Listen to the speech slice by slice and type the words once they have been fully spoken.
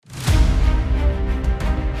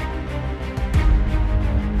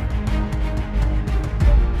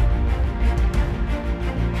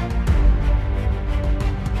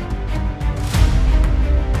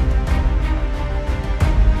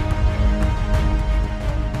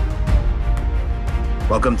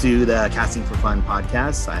Welcome to the Casting for Fun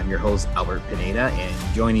podcast. I'm your host, Albert Pineda,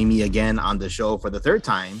 and joining me again on the show for the third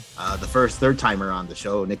time, the first third timer on the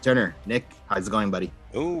show, Nick Turner. Nick, how's it going, buddy?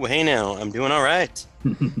 Oh, hey now. I'm doing all right.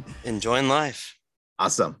 Enjoying life.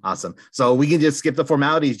 Awesome. So we can just skip the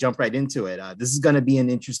formalities, jump right into it. This is going to be an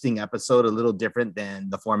interesting episode, a little different than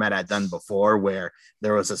the format I'd done before, where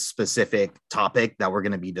there was a specific topic that we're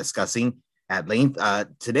going to be discussing at length.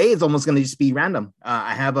 Today is almost going to just be random.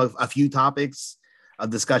 I have a few topics of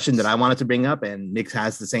discussion that I wanted to bring up, and Nick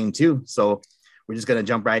has the same too. So we're just going to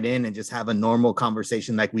jump right in and just have a normal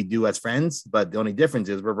conversation like we do as friends. But the only difference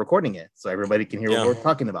is we're recording it so everybody can hear what we're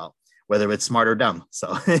talking about, whether it's smart or dumb.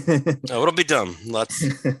 So it'll be dumb.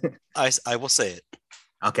 I will say it.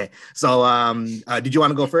 Okay. So did you want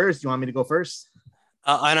to go first? Do you want me to go first?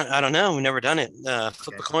 I don't know. We've never done it.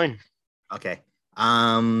 Flip a coin. Okay.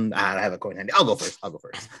 I have a coin handy. I'll go first. All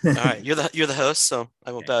right. You're the host, so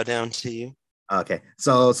I will bow down to you. Okay.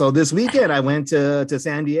 So this weekend I went to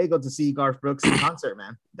San Diego to see Garth Brooks in concert,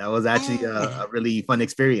 man. That was actually a really fun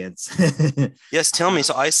experience. Yes, tell me.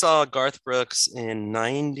 So I saw Garth Brooks in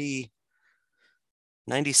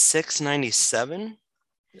 96, 97.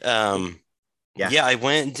 Yeah, I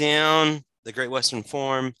went down the Great Western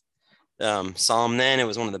Forum, saw him then. It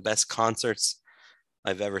was one of the best concerts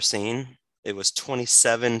I've ever seen. It was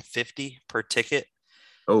 $27.50 per ticket.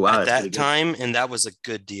 Oh, wow, at that time, and that was a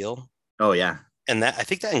good deal. Oh, yeah. And I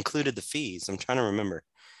think that included the fees. I'm trying to remember.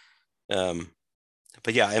 But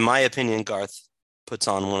yeah, in my opinion, Garth puts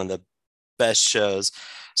on one of the best shows.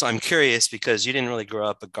 So I'm curious because you didn't really grow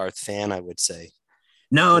up a Garth fan, I would say.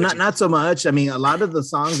 No, not so much. I mean, a lot of the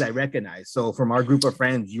songs I recognize. So from our group of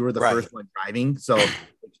friends, you were the first one driving. So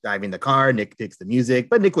driving the car, Nick picks the music,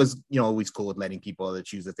 but Nick was, always cool with letting people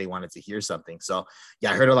choose if they wanted to hear something. So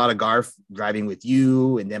yeah, I heard a lot of Garth driving with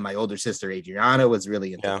you. And then my older sister, Adriana, was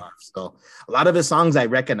really into Garth. So a lot of his songs I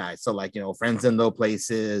recognize. So like, Friends in Low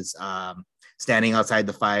Places, Standing Outside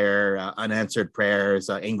the Fire, Unanswered Prayers,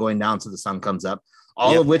 Ain't Going Down Till the Sun Comes Up,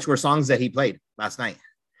 all of which were songs that he played last night.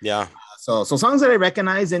 Yeah. So songs that I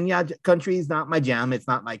recognize, and yeah, country is not my jam. It's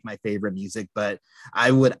not like my favorite music, but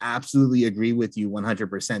I would absolutely agree with you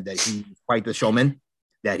 100% that he's quite the showman,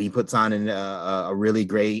 that he puts on a really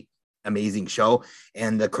great, amazing show.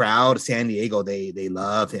 And the crowd, San Diego, they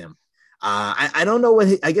love him. I don't know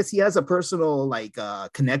I guess he has a personal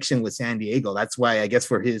connection with San Diego. That's why I guess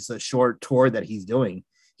for his short tour that he's doing,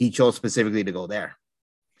 he chose specifically to go there,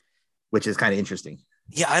 which is kind of interesting.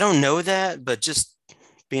 Yeah, I don't know that, but just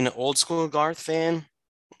being an old school Garth fan,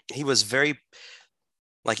 he was very,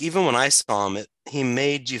 even when I saw him, he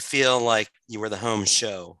made you feel like you were the home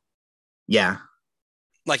show. Yeah.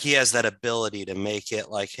 Like he has that ability to make it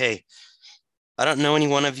like, hey, I don't know any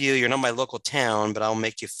one of you. You're not my local town, but I'll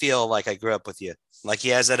make you feel like I grew up with you. Like he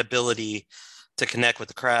has that ability to connect with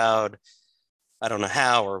the crowd. I don't know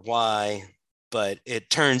how or why, but it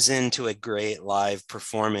turns into a great live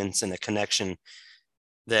performance and a connection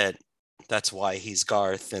that's why he's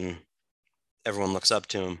Garth and everyone looks up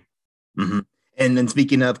to him. Mm-hmm. And then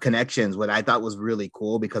speaking of connections, what I thought was really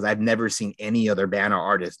cool, because I've never seen any other band or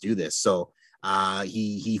artist do this. So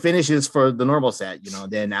he finishes for the normal set,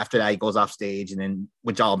 then after that he goes off stage, and then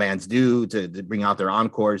which all bands do to bring out their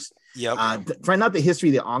encores. Find out the history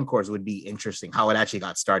of the encores would be interesting, how it actually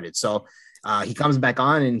got started. So he comes back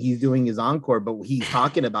on and he's doing his encore, but what he's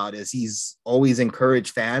talking about is he's always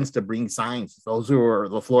encouraged fans to bring signs. Those who are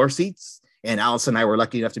the floor seats, and Alice and I were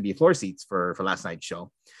lucky enough to be floor seats for last night's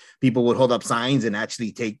show. People would hold up signs and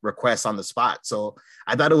actually take requests on the spot. So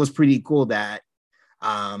I thought it was pretty cool that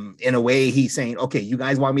in a way he's saying, okay, you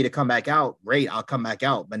guys want me to come back out? Great, I'll come back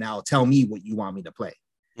out. But now tell me what you want me to play,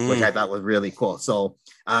 which I thought was really cool. So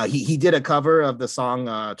he did a cover of the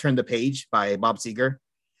song Turn the Page by Bob Seger,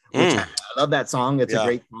 which I love that song. It's a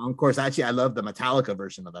great song. Of course, actually, I love the Metallica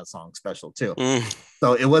version of that song special too.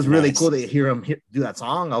 So it was really cool to hear him do that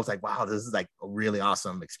song. I was like, wow, this is like a really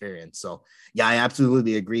awesome experience. So yeah, I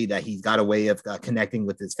absolutely agree that he's got a way of connecting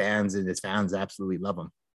with his fans, and his fans absolutely love him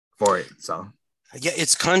for it. So yeah,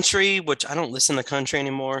 it's country, which I don't listen to country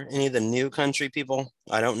anymore. Any of the new country people,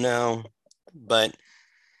 I don't know, but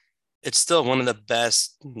it's still one of the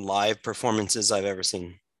best live performances I've ever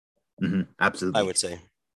seen. Mm-hmm, absolutely, I would say.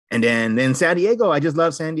 And then San Diego, I just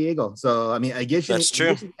love San Diego. So, I mean, I guess that's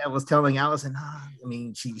true. I was telling Allison,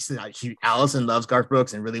 she Allison loves Garth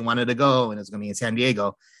Brooks and really wanted to go, and it's going to be in San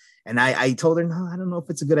Diego. And I told her, no, I don't know if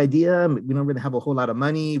it's a good idea. We don't really have a whole lot of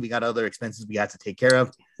money. We got other expenses we got to take care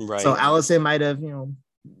of. Right. So Allison might have,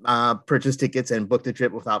 purchased tickets and booked a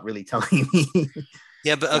trip without really telling me.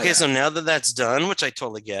 Yeah, but okay. So now that that's done, which I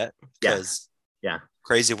totally get, because yeah,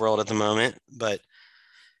 crazy world at the moment, but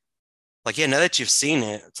like, yeah, now that you've seen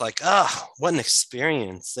it, it's like, oh, what an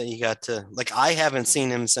experience that you got to, like, I haven't seen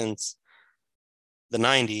him since the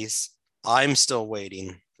 90s. I'm still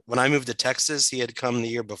waiting. When I moved to Texas, he had come the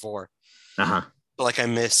year before. Uh-huh. But like I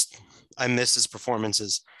missed his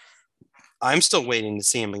performances. I'm still waiting to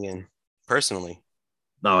see him again, personally.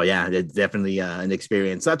 Oh yeah, it's definitely an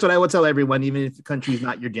experience. That's what I would tell everyone, even if the country's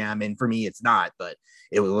not your jam. And for me, it's not, but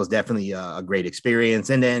it was definitely a great experience.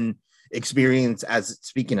 And then experience as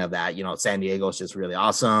speaking of that, San Diego is just really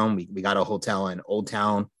awesome. We got a hotel in Old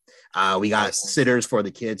Town. We got Nice. sitters for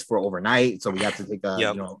the kids for overnight, so we got to take a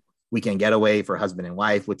Yep. weekend getaway for husband and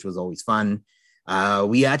wife, which was always fun.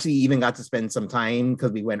 We actually even got to spend some time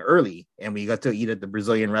because we went early and we got to eat at the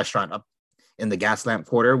Brazilian restaurant up in the Gaslamp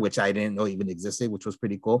Quarter, which I didn't know even existed, which was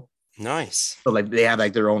pretty cool. Nice. So like they have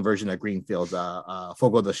like their own version of Greenfield's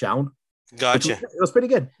Fogo de Chão, which Gotcha. it was pretty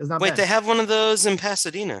good. It's not Wait, bad. they have one of those in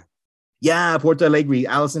Pasadena. Yeah, Porto Alegre.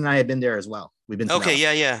 Allison and I have been there as well. We've been to Okay, that.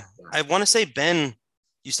 yeah, yeah. I want to say Ben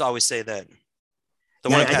used to always say that. The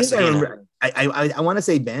Yeah, one in I think I Pasadena. remember. I want to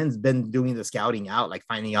say Ben's been doing the scouting out, like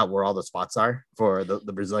finding out where all the spots are for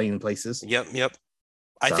the Brazilian places. Yep, yep.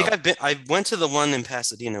 I think So I went to the one in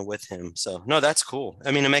Pasadena with him. So no, that's cool.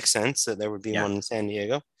 I mean, it makes sense that there would be yeah, one in San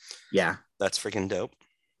Diego. yeah, That's freaking dope.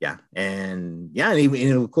 yeah, and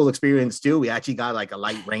even a cool experience too. We actually got like a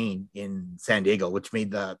light rain in San Diego, which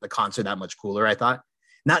made the concert that much cooler. I thought.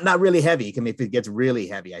 Not really heavy. If it gets really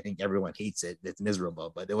heavy, I think everyone hates it. It's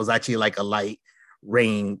miserable, but it was actually like a light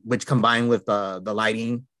rain, which combined with the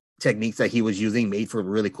lighting techniques that he was using made for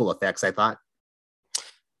really cool effects. I thought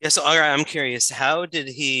Yeah, so all right, I'm curious. How did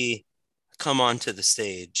he come onto the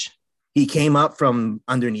stage? he came up from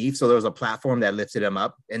underneath, so there was a platform that lifted him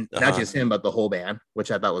up, and not Uh-huh. just him, but the whole band,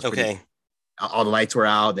 which I thought was pretty. Okay. All the lights were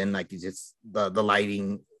out, and like just the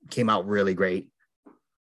lighting came out really great.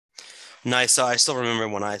 Nice. So I still remember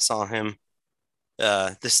when I saw him.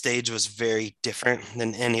 The stage was very different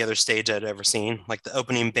than any other stage I'd ever seen. Like the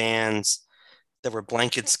opening bands, there were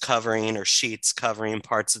blankets covering or sheets covering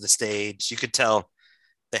parts of the stage. You could tell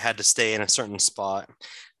they had to stay in a certain spot.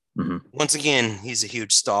 Mm-hmm. Once again, he's a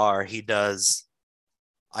huge star. He does.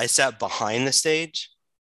 I sat behind the stage,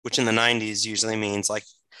 which in the 90s usually means like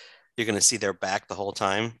you're going to see their back the whole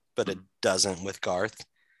time, but it doesn't with Garth.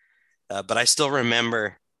 But I still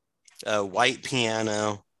remember a white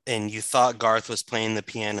piano, and you thought Garth was playing the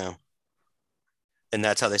piano. And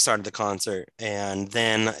that's how they started the concert. And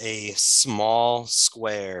then a small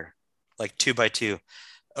square, like 2x2,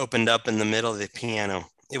 opened up in the middle of the piano.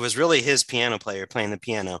 It was really his piano player playing the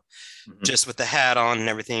piano, Mm-hmm. just with the hat on and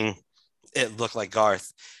everything. It looked like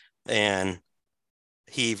Garth. And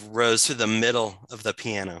he rose to the middle of the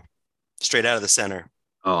piano, straight out of the center,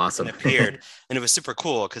 Oh, and awesome! appeared. And it was super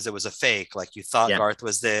cool because it was a fake. Like you thought Yeah, Garth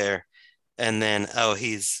was there. And then, oh,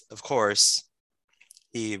 he's, of course,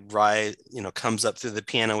 comes up through the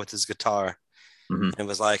piano with his guitar. mm-hmm. And it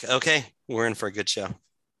was like, okay, we're in for a good show.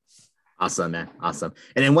 Awesome, man, awesome.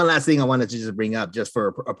 And then one last thing I wanted to just bring up, just for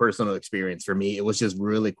a personal experience for me, it was just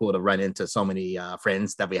really cool to run into so many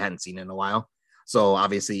friends that we hadn't seen in a while. So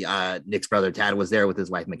obviously, Nick's brother Tad was there with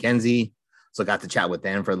his wife Mackenzie. So got to chat with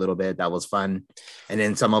them for a little bit. That was fun. And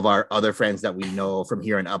then some of our other friends that we know from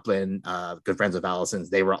here in Upland, good friends of Allison's,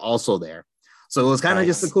 they were also there. So it was kind of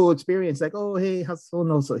just a Nice. cool experience. Like, oh, hey, how's so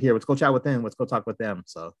no? So here, let's go chat with them. Let's go talk with them.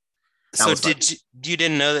 So that So was fun. you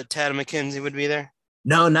didn't know that Tad McKenzie would be there?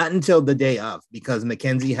 No, not until the day of, because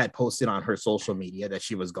Mackenzie had posted on her social media that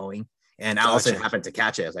she was going, and Allison Gotcha. happened to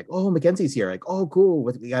catch it. I was like, "Oh, Mackenzie's here!" Like, "Oh, cool."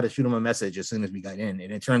 We got to shoot him a message as soon as we got in,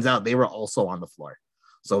 and it turns out they were also on the floor,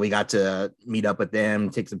 so we got to meet up with them,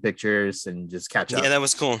 take some pictures, and just catch Yeah, up. that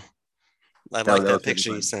was cool. I That like that that was really picture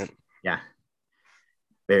you fun. sent. Yeah,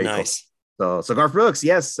 very cool. Nice. So Garth Brooks,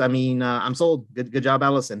 yes, I mean, I'm sold. Good job,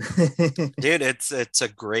 Allison. Dude, it's a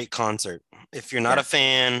great concert. If you're not Yeah, a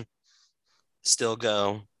fan, still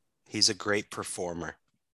go. He's a great performer.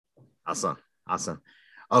 awesome, awesome.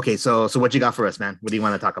 Okay, so what you got for us, man? What do you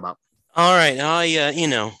want to talk about? All right.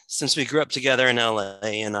 Since we grew up together in LA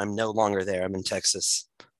and I'm no longer there, I'm in Texas.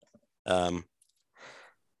 Um,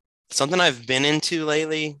 Something I've been into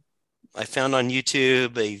lately, I found on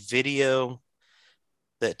YouTube a video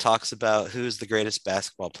that talks about who's the greatest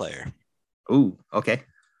basketball player. Ooh, okay.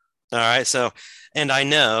 All right. So, and I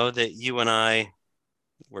know that you and I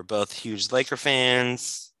were both huge Laker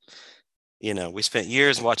fans. We spent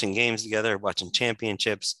years watching games together, watching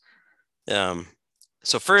championships. Um,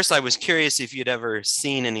 so first, I was curious if you'd ever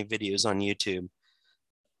seen any videos on YouTube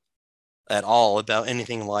at all about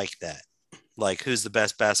anything like that, like who's the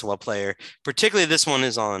best basketball player. Particularly, this one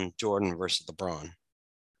is on Jordan versus LeBron.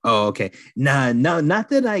 Oh, okay. Nah, no, not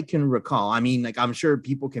that I can recall. I mean, like I'm sure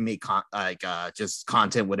people can make just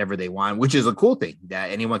content whatever they want, which is a cool thing that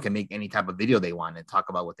anyone can make any type of video they want and talk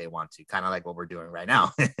about what they want to, kind of like what we're doing right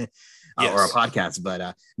now, or a Yes. podcast.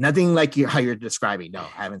 But nothing like how you're describing. No,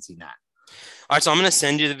 I haven't seen that. All right, so I'm going to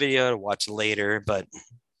send you the video to watch later. But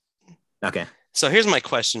Okay. so here's my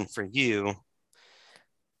question for you: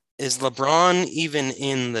 is LeBron even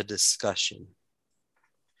in the discussion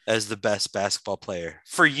as the best basketball player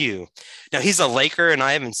for you? Now, he's a Laker, and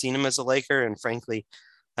I haven't seen him as a Laker. And frankly,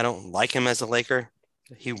 I don't like him as a Laker.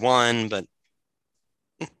 He won, but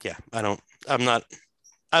yeah, I'm not,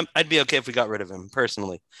 I'd be okay if we got rid of him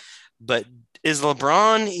personally. But is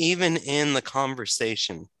LeBron even in the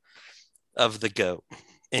conversation of the GOAT,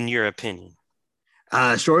 in your opinion?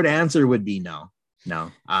 Short answer would be no.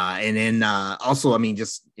 No. And then also, I mean,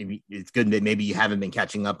 just it's good that maybe you haven't been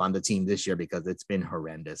catching up on the team this year because it's been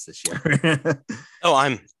horrendous this year. Oh,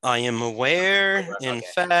 I am aware. In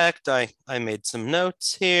fact, I made some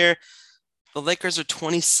notes here. The Lakers are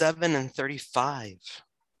 27-35.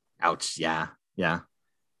 Ouch. Yeah. Yeah.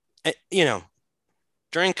 You know,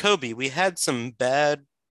 during Kobe, we had some bad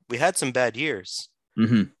years,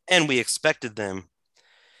 Mm-hmm. and we expected them,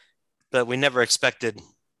 but we never expected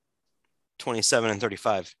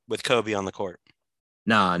 27-35 with Kobe on the court.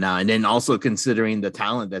 No, no. And then also considering the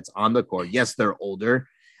talent that's on the court, yes, they're older.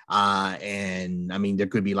 And I mean, there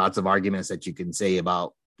could be lots of arguments that you can say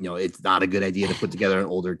about, it's not a good idea to put together an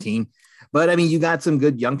older team. But I mean, you got some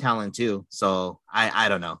good young talent too. So I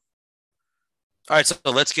don't know. All right, so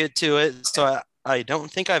let's get to it. So I don't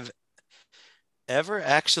think I've ever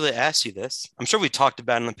actually asked you this. I'm sure we talked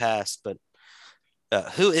about it in the past, but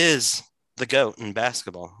who is the GOAT in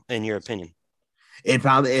basketball, in your opinion? It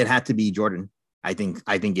had to be Jordan. I think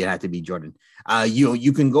it had to be Jordan.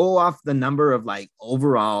 You can go off the number of like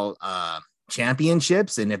overall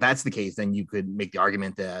championships, and if that's the case, then you could make the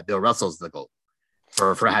argument that Bill Russell's the GOAT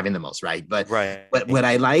for having the most, right? But what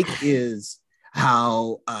I like is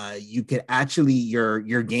how you could actually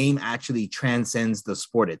your game actually transcends the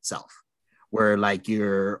sport itself, where like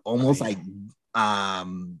you're almost like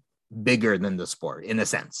bigger than the sport in a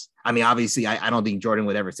sense. I mean, obviously, I don't think Jordan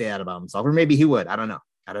would ever say that about himself, or maybe he would. I don't know.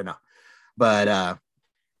 But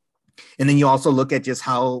and then you also look at just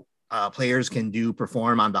how players can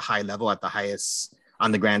perform on the high level at the highest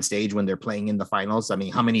on the grand stage when they're playing in the finals. I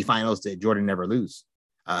mean, how many finals did Jordan never lose?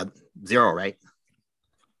 0, right?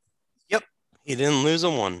 Yep, he didn't lose a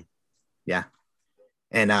one. Yeah,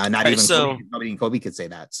 and not even Kobe could say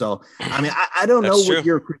that. So I mean, I don't know what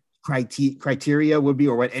your criteria would be,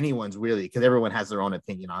 or what anyone's really, because everyone has their own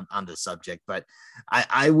opinion on the subject. But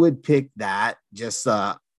I would pick that just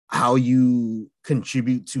how you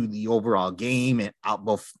contribute to the overall game and out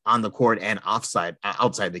both on the court and outside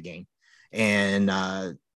the game, and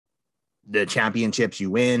the championships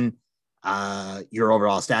you win, your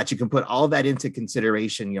overall stats. You can put all that into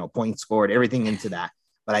consideration. Points scored, everything into that.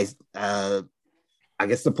 But I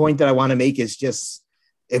guess the point that I want to make is just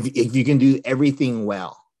if you can do everything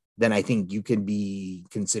well, then I think you can be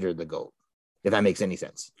considered the GOAT, if that makes any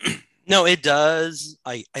sense. No, it does.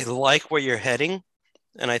 I like where you're heading.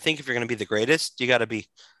 And I think if you're going to be the greatest, you got to be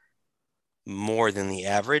more than the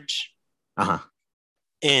average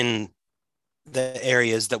in the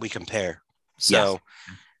areas that we compare. So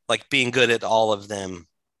like being good at all of them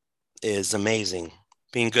is amazing.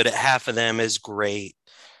 Being good at half of them is great.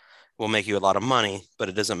 Will make you a lot of money, but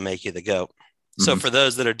it doesn't make you the GOAT. Mm-hmm. So for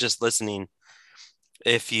those that are just listening,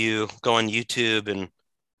 if you go on YouTube and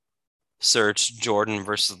search Jordan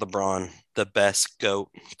versus LeBron, the best GOAT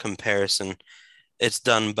comparison, it's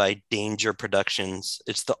done by Danger Productions.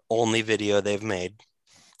 It's the only video they've made.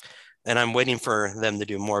 And I'm waiting for them to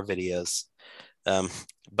do more videos.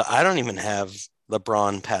 But I don't even have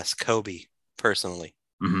LeBron past Kobe personally.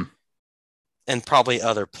 Mm-hmm. And probably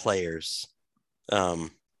other players.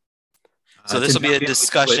 So this will be a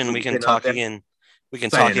discussion. We can talk again. We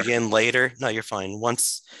can talk again later. No, you're fine.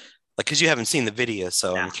 Once, like, because you haven't seen the video,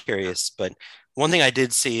 so I'm curious. But one thing I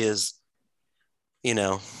did see is,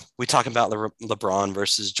 we talk about LeBron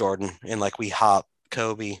versus Jordan, and like we hop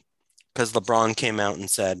Kobe because LeBron came out and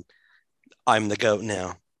said, "I'm the GOAT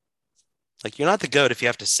now." Like, you're not the GOAT if you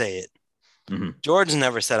have to say it. Mm-hmm. Jordan's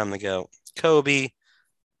never said I'm the GOAT. Kobe,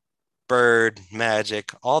 Bird,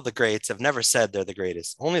 Magic, all the greats have never said they're the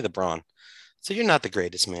greatest. Only LeBron. So you're not the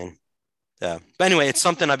greatest, man. Yeah. But anyway, it's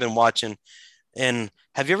something I've been watching. And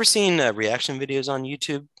have you ever seen reaction videos on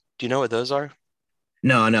YouTube? Do you know what those are?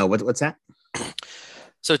 No. What's that?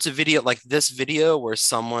 So it's a video like this video where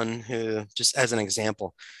someone who, just as an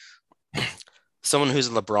example, someone who's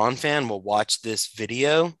a LeBron fan will watch this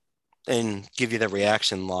video and give you the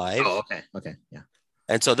reaction live. Oh, okay. Okay. Yeah.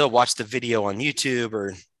 And so they'll watch the video on YouTube,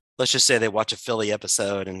 or let's just say they watch a Philly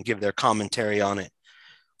episode and give their commentary on it.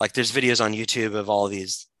 Like there's videos on YouTube of all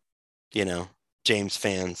these, James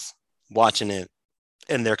fans watching it,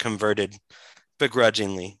 and they're converted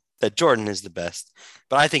begrudgingly that Jordan is the best.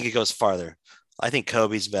 But I think it goes farther. I think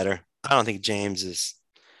Kobe's better. I don't think James is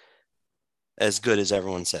as good as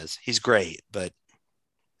everyone says. He's great, but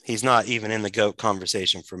he's not even in the GOAT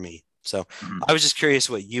conversation for me. So I was just curious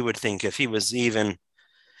what you would think if he was even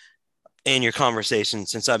in your conversation,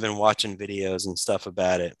 since I've been watching videos and stuff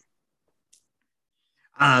about it.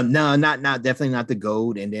 No, not definitely not the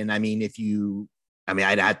GOAT. And then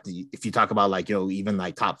I'd have to, if you talk about like, even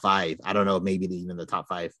like top five, I don't know, maybe even the top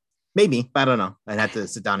five, maybe, but I don't know. I'd have to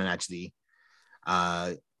sit down and actually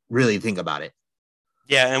really think about it.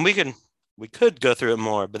 Yeah, and we could go through it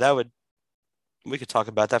more, but we could talk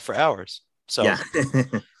about that for hours. So yeah.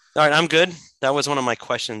 All right, I'm good. That was one of my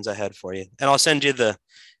questions I had for you. And I'll send you the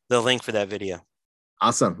link for that video.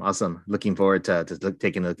 Awesome. Looking forward to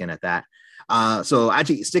taking a look at that. So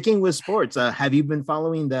actually sticking with sports, have you been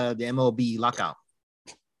following the MLB lockout?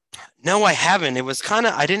 No, I haven't. It was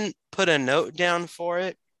I didn't put a note down for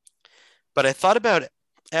it, but I thought about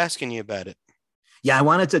asking you about it. Yeah, I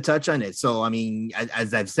wanted to touch on it. So,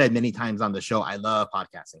 as I've said many times on the show, I love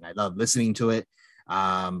podcasting. I love listening to it.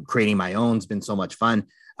 Creating my own has been so much fun.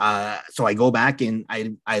 So I go back and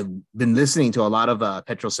I've been listening to a lot of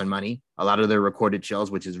Petros and Money, a lot of their recorded shows,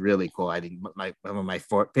 which is really cool. I think one of my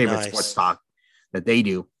favorite sports talk that they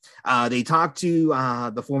do. They talked to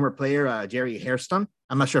the former player, Jerry Hairston.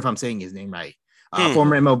 I'm not sure if I'm saying his name right.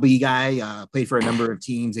 Former MLB guy, played for a number of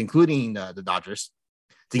teams, including the Dodgers,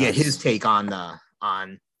 to get his take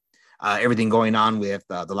on everything going on with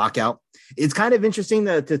the lockout. It's kind of interesting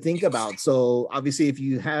to think about. So obviously, if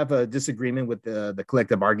you have a disagreement with the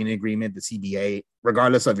collective bargaining agreement, the CBA,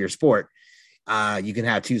 regardless of your sport, you can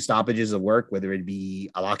have 2 stoppages of work, whether it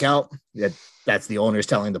be a lockout, that's the owners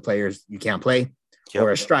telling the players you can't play,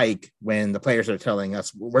 or a strike when the players are telling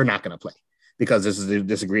us we're not going to play because this is a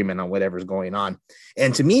disagreement on whatever's going on.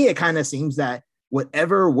 And to me, it kind of seems that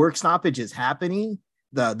whatever work stoppage is happening,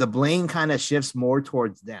 the blame kind of shifts more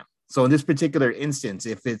towards them. So in this particular instance,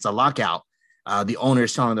 if it's a lockout, the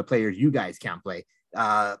owner's telling the players, you guys can't play.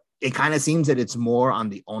 It kind of seems that it's more on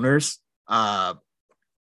the owners,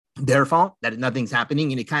 their fault, that nothing's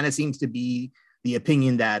happening. And it kind of seems to be the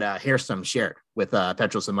opinion that Hairston shared with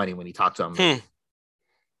Petros and Money when he talked to him.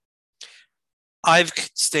 I've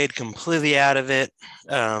stayed completely out of it.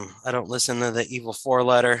 I don't listen to the Evil 4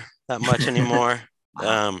 letter that much anymore.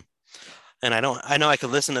 And I know I could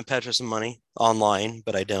listen to Petros and Money online,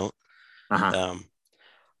 but I don't.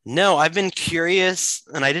 No, I've been curious,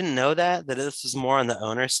 and I didn't know that this is more on the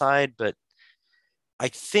owner side, but I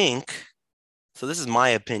think, so this is my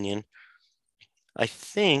opinion, I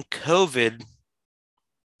think COVID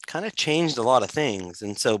kind of changed a lot of things.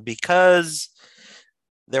 And so because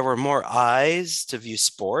there were more eyes to view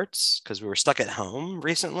sports, because we were stuck at home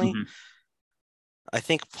recently, I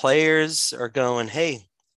think players are going, hey,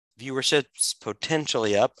 viewership's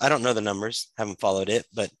potentially up. I don't know the numbers, haven't followed it,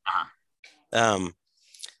 but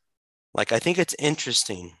I think it's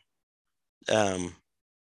interesting. And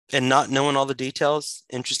not knowing all the details,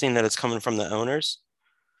 interesting that it's coming from the owners.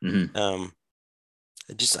 I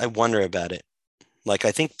wonder about it. I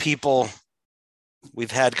think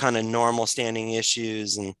we've had kind of normal standing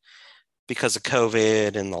issues, and because of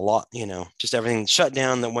COVID and the lot, just everything shut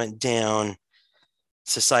down that went down,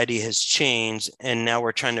 society has changed, and now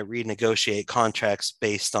we're trying to renegotiate contracts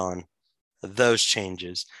based on those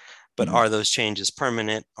changes. But are those changes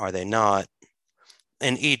permanent? Are they not?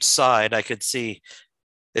 And each side, I could see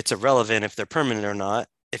it's irrelevant if they're permanent or not.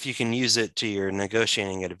 If you can use it to your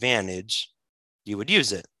negotiating advantage, you would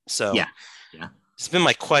use it. So yeah. It's been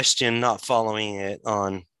my question, not following it,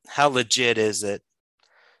 on how legit is it.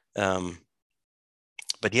 But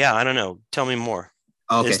yeah, I don't know. Tell me more.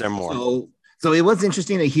 Okay. Is there more? So it was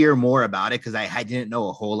interesting to hear more about it because I didn't know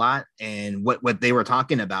a whole lot. And what they were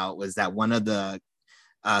talking about was that one of the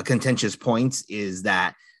contentious points is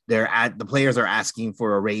that the players are asking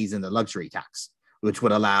for a raise in the luxury tax, which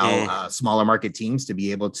would allow smaller market teams to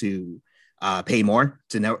be able to pay more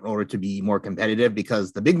in order to be more competitive,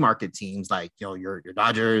 because the big market teams like your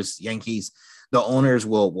Dodgers, Yankees, the owners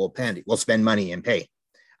will spend money and pay.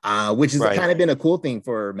 Which has kind of been a cool thing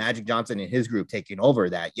for Magic Johnson and his group taking over,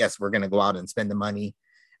 that, yes, we're going to go out and spend the money.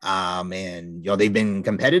 And, they've been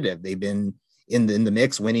competitive. They've been in the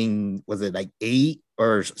mix, winning, was it like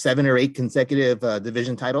 7 or 8 consecutive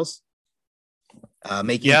division titles,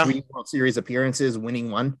 making 3 World Series appearances, winning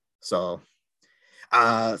 1. So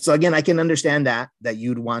So again, I can understand that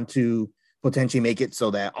you'd want to potentially make it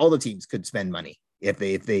so that all the teams could spend money if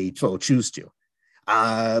they so choose to.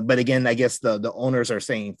 But again, I guess the owners are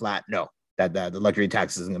saying flat no, that the luxury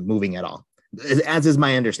tax isn't moving at all, as is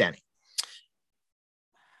my understanding.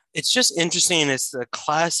 It's just interesting. It's the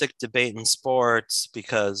classic debate in sports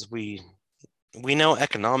because we know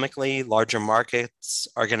economically larger markets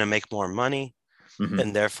are going to make more money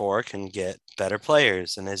and therefore can get better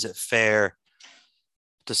players. And is it fair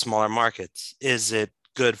to smaller markets? Is it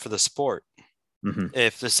good for the sport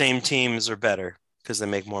if the same teams are better because they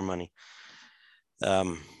make more money?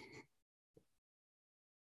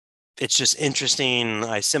 It's just interesting.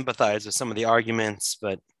 I sympathize with some of the arguments,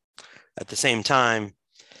 but at the same time,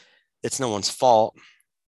 it's no one's fault.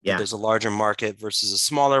 Yeah. There's a larger market versus a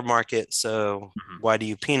smaller market. So why do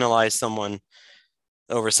you penalize someone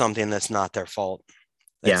over something that's not their fault?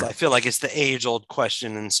 I feel like it's the age-old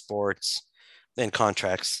question in sports and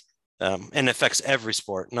contracts, and affects every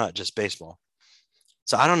sport, not just baseball.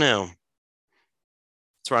 So I don't know.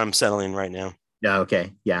 That's where I'm settling right now. Yeah.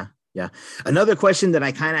 Okay. Yeah. Yeah. Another question that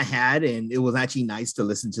I kind of had, and it was actually nice to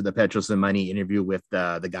listen to the Petros and Money interview with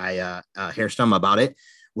the guy, Hairstrom, about it,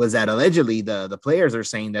 was that allegedly the players are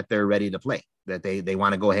saying that they're ready to play, that they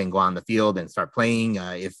want to go ahead and go on the field and start playing.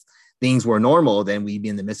 If things were normal, then we'd be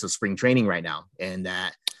in the midst of spring training right now. And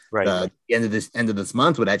that the end of this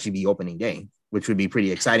month would actually be opening day, which would be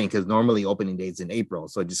pretty exciting because normally opening day is in April.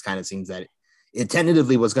 So it just kind of seems that it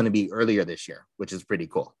tentatively was going to be earlier this year, which is pretty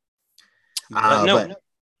cool.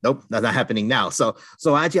 Nope, that's not happening now. So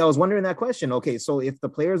actually, I was wondering that question. Okay, so if the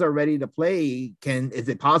players are ready to play, is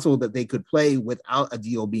it possible that they could play without a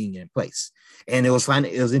deal being in place? And it was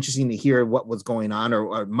interesting to hear what was going on,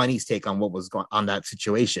 or Money's take on what was going on that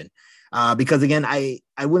situation. Because again, I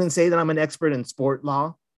wouldn't say that I'm an expert in sport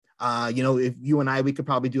law. If you and I, we could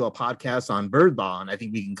probably do a podcast on bird law, and I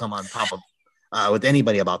think we can come on top of with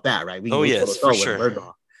anybody about that, right? Yes, for sure. Bird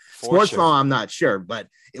law. Sports law, I'm not sure, but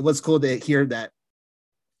it was cool to hear that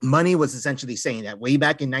Money was essentially saying that way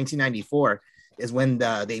back in 1994 is when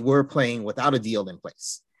they were playing without a deal in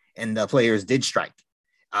place, and the players did strike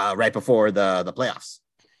right before the playoffs.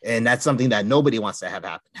 And that's something that nobody wants to have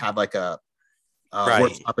happen, have like a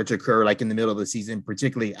work stoppage occur like in the middle of the season,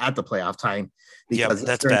 particularly at the playoff time, because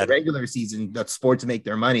that's during bad. The regular season, the sports make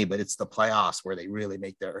their money, but it's the playoffs where they really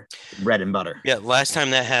make their bread and butter. Yeah. Last time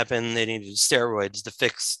that happened, they needed steroids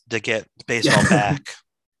to get baseball back.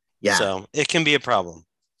 Yeah. So it can be a problem.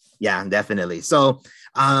 Yeah, definitely. So,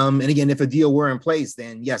 and again, if a deal were in place,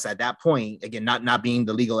 then yes, at that point, again, not being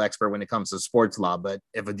the legal expert when it comes to sports law, but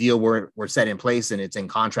if a deal were set in place and it's in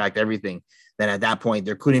contract, everything, then at that point,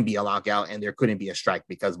 there couldn't be a lockout and there couldn't be a strike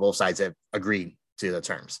because both sides have agreed to the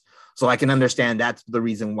terms. So I can understand that's the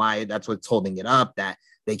reason why that's what's holding it up, that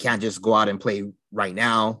they can't just go out and play right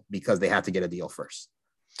now because they have to get a deal first.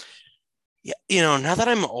 Yeah. Now that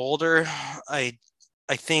I'm older, I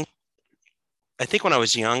think when I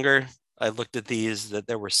was younger, I looked at that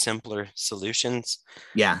there were simpler solutions.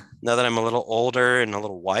 Yeah. Now that I'm a little older and a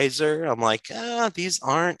little wiser, I'm like, these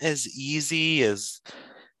aren't as easy as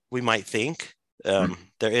we might think. There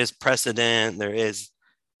is precedent. There is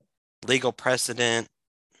legal precedent.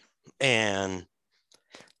 And,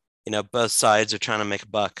 both sides are trying to make a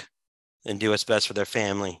buck and do what's best for their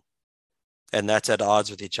family. And that's at odds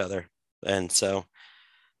with each other. And so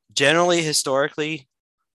generally, historically,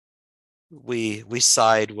 we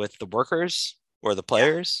side with the workers or the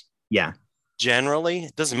players. Yeah. Generally,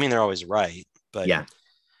 it doesn't mean they're always right, but yeah.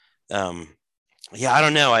 I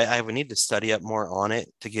don't know. I would need to study up more on it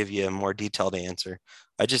to give you a more detailed answer.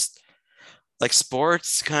 I just like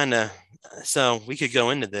sports kind of, so we could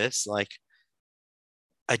go into this. Like,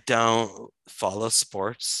 I don't follow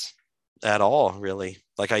sports at all, really,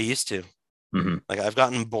 like I used to. Like I've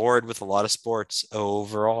gotten bored with a lot of sports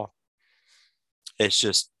overall. It's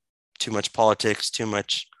just too much politics, too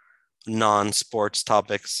much non-sports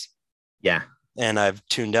topics. Yeah. And I've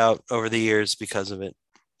tuned out over the years because of it.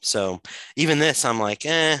 So even this, I'm like,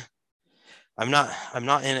 I'm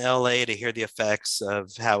not in LA to hear the effects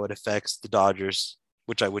of how it affects the Dodgers,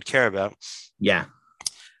 which I would care about. Yeah.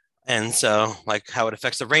 And so like how it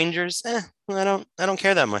affects the Rangers, I don't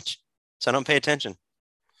care that much. So I don't pay attention.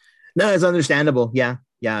 No, it's understandable. Yeah.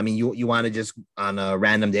 Yeah, I mean, you want to just on a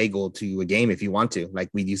random day go to a game if you want to, like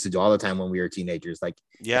we used to do all the time when we were teenagers. Like,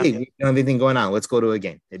 hey, you don't have anything going on, let's go to a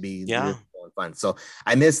game. It'd be really fun. So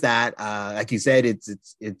I miss that. Like you said,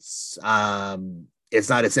 it's not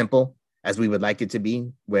as simple as we would like it to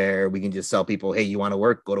be, where we can just tell people, hey, you want to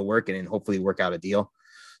work, go to work, and then hopefully work out a deal.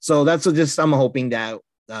 So that's I'm hoping that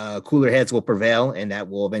cooler heads will prevail and that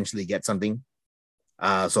we'll eventually get something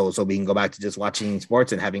So we can go back to just watching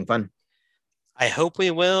sports and having fun. I hope we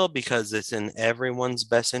will, because it's in everyone's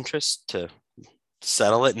best interest to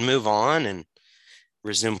settle it and move on and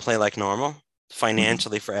resume play like normal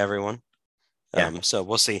financially for everyone. Yeah. So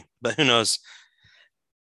we'll see, but who knows?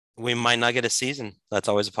 We might not get a season. That's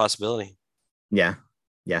always a possibility. Yeah.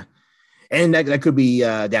 Yeah. And that could be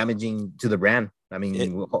damaging to the brand. I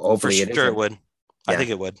mean, hopefully for it sure isn't. it would. Yeah. I think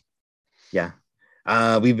it would. Yeah.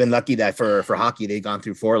 We've been lucky that for hockey, they've gone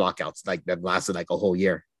through 4 lockouts, like that lasted like a whole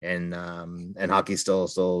year. And hockey's still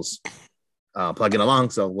plugging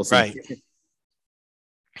along. So we'll see. Right.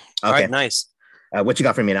 All Okay. right, nice. What you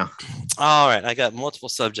got for me now? All right. I got multiple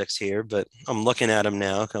subjects here, but I'm looking at them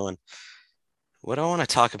now going, what do I want to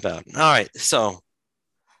talk about? All right. So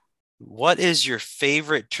what is your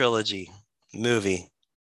favorite trilogy movie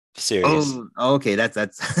series? Oh, okay. That's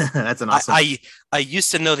that's an awesome. I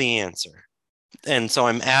used to know the answer. And so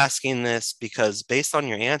I'm asking this because based on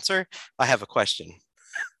your answer, I have a question.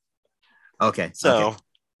 Okay. So, okay.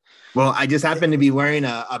 Well, I just happen to be wearing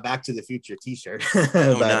a Back to the Future T-shirt.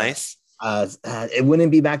 Oh, but, nice. It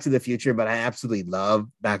wouldn't be Back to the Future, but I absolutely love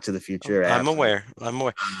Back to the Future. I'm aware.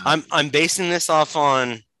 I'm basing this off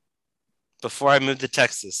on before I moved to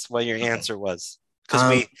Texas, what your answer was,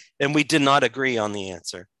 because we did not agree on the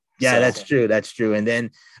answer. Yeah, so. That's true. And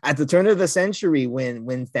then at the turn of the century,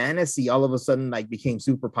 when fantasy all of a sudden like became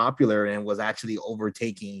super popular and was actually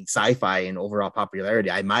overtaking sci-fi in overall popularity,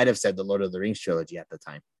 I might have said the Lord of the Rings trilogy at the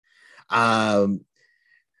time.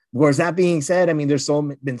 Of course, that being said, I mean, there's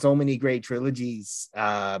been so many great trilogies.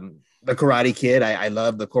 The Karate Kid, I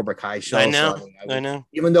love the Cobra Kai show. I know. I know.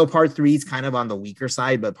 Even though part 3 is kind of on the weaker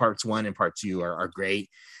side, but parts 1 and part 2 are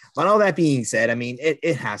great. But all that being said, I mean,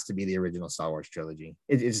 it has to be the original Star Wars trilogy.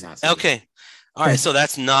 It just has to. Okay. All right. So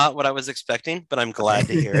that's not what I was expecting, but I'm glad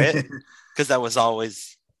to hear it, because that was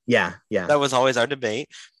always that was always our debate.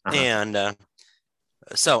 Uh-huh. And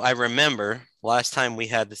so I remember last time we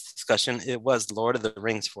had this discussion, it was Lord of the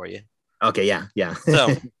Rings for you. Okay. Yeah. So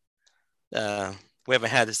we haven't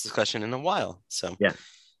had this discussion in a while. So yeah.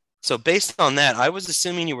 So based on that, I was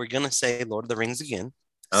assuming you were going to say Lord of the Rings again.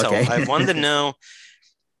 Okay. So I wanted to know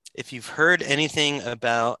if you've heard anything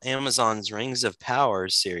about Amazon's Rings of Power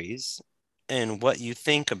series and what you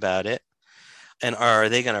think about it. And are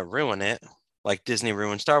they going to ruin it like Disney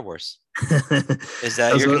ruined Star Wars? Is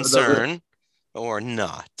that your concern or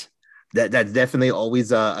not? That's definitely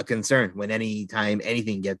always a concern when anytime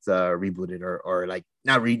anything gets rebooted or like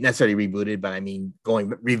not necessarily rebooted, but I mean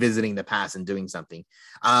revisiting the past and doing something.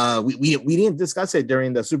 We didn't discuss it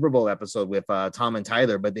during the Super Bowl episode with Tom and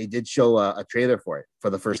Tyler, but they did show a trailer for it for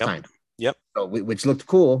the first time. Yep. So, which looked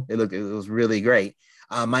cool. It was really great.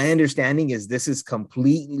 My understanding is this is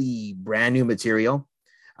completely brand new material.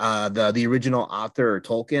 The original author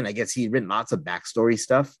Tolkien, I guess he'd written lots of backstory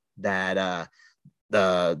stuff that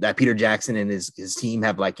Peter Jackson and his team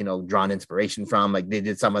have drawn inspiration from. Like they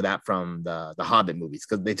did some of that from the Hobbit movies,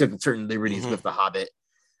 because they took certain liberties with the Hobbit,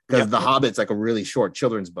 because the Hobbit's like a really short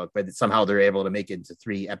children's book, but somehow they're able to make it into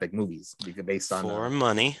 3 epic movies based on for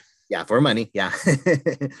money. Yeah, for money. Yeah.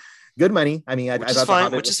 Good money. I mean, which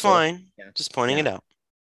is fine. Yeah. Just pointing it out.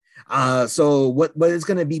 So what it's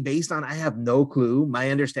going to be based on, I have no clue. My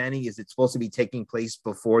understanding is it's supposed to be taking place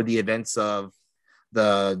before the events of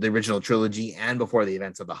the original trilogy and before the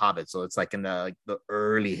events of the Hobbit. So it's like in the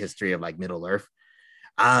early history of like Middle Earth.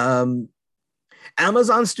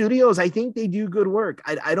 Amazon Studios, I think they do good work.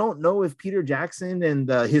 I don't know if Peter Jackson and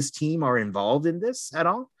his team are involved in this at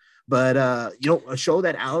all. But a show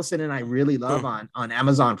that Allison and I really love on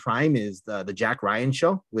Amazon Prime is the Jack Ryan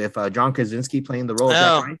show with John Krasinski playing the role of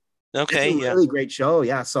Jack Ryan. Okay, it's a really great show.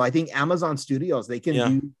 Yeah, so I think Amazon Studios, they can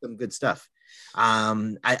do some good stuff.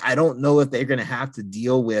 I don't know if they're going to have to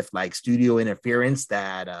deal with like studio interference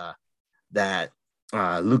that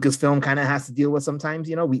Lucasfilm kind of has to deal with sometimes.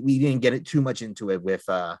 We didn't get it too much into it with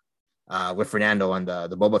Fernando on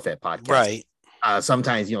the Boba Fett podcast, right?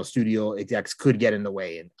 Sometimes studio execs could get in the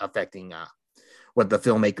way and affecting what the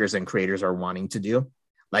filmmakers and creators are wanting to do.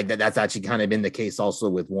 Like that's actually kind of been the case also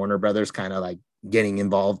with Warner Brothers, kind of like getting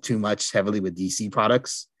involved too much heavily with DC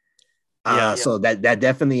products. So that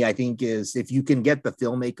definitely, I think, is if you can get the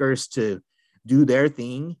filmmakers to do their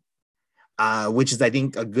thing, which is, I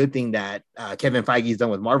think, a good thing that Kevin Feige's done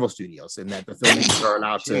with Marvel Studios, and that the filmmakers are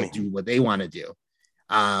allowed to do what they want to do.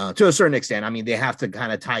 To a certain extent. I mean, they have to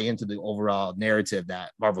kind of tie into the overall narrative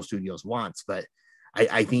that Marvel Studios wants. But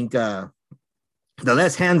I think the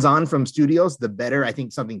less hands-on from studios, the better I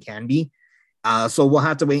think something can be. So we'll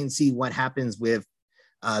have to wait and see what happens with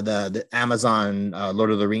the Amazon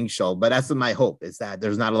Lord of the Rings show. But that's my hope, is that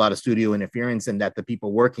there's not a lot of studio interference and that the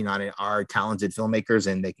people working on it are talented filmmakers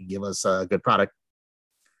and they can give us a good product.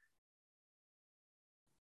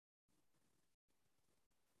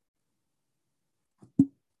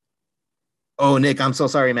 Oh, Nick, I'm so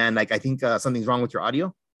sorry, man. Like, I think something's wrong with your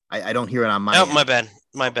audio. I don't hear it on my Oh, end. my bad.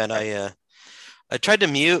 My bad. I tried to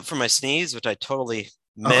mute for my sneeze, which I totally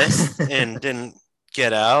missed and didn't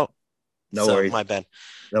get out. No So worries. my bad.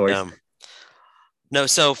 No worries. No,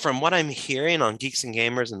 so from what I'm hearing on Geeks and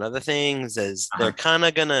Gamers and other things is they're kind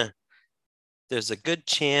of gonna, there's a good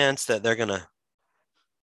chance that they're gonna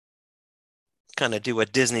kind of do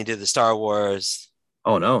what Disney did to Star Wars.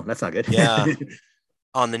 Oh no, that's not good. Yeah.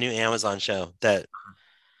 On the new Amazon show that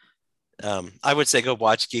I would say go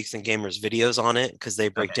watch Geeks and Gamers videos on it because they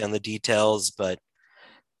break down the details, but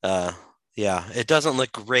yeah, it doesn't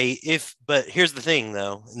look great. But here's the thing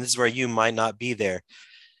though, and this is where you might not be there.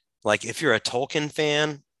 Like if you're a Tolkien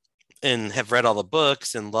fan and have read all the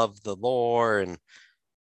books and love the lore and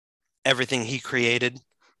everything he created,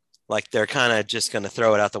 like they're kind of just going to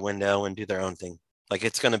throw it out the window and do their own thing. Like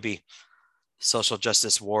it's going to be social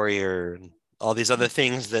justice warrior and all these other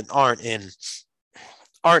things that aren't in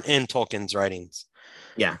Tolkien's writings.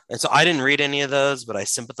 Yeah. And so I didn't read any of those, but I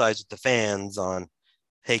sympathize with the fans on,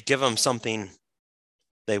 hey, give them something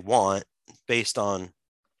they want based on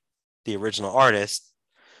the original artist.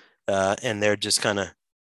 And they're just kind of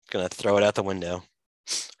going to throw it out the window.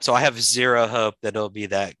 So I have zero hope that it'll be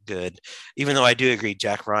that good, even though I do agree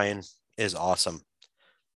Jack Ryan is awesome.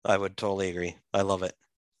 I would totally agree. I love it.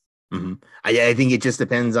 Mm-hmm. I think it just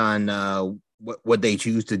depends on what they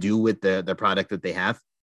choose to do with the product that they have.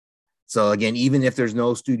 So again, even if there's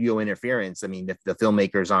no studio interference, I mean, if the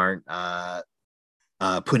filmmakers aren't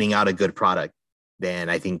putting out a good product, then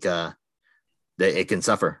I think that it can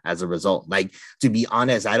suffer as a result. Like, to be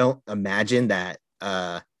honest, I don't imagine that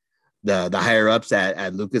the higher ups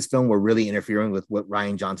at Lucasfilm were really interfering with what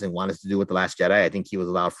Rian Johnson wanted to do with The Last Jedi. I think he was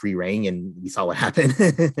allowed free reign, and we saw what happened.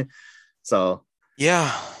 So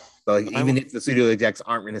yeah. So even if the studio execs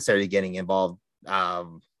aren't necessarily getting involved,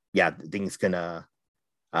 yeah, things can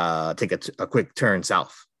take a quick turn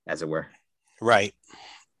south, as it were. Right.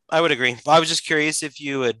 I would agree. I was just curious if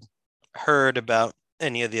you had heard about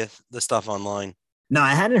any of the stuff online. No,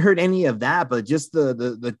 I hadn't heard any of that, but just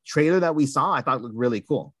the trailer that we saw, I thought looked really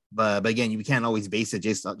cool. But again, you can't always base it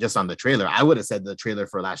just on the trailer. I would have said the trailer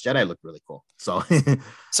for Last Jedi looked really cool. So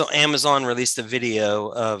Amazon released a video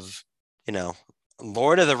of,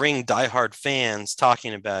 Lord of the Ring diehard fans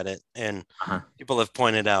talking about it, and people have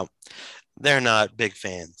pointed out they're not big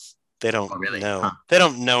fans. They don't know. They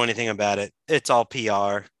don't know anything about it. It's all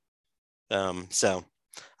PR. So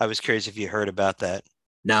I was curious if you heard about that.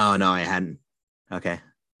 No, I hadn't. Okay.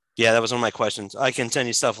 Yeah, that was one of my questions. I can send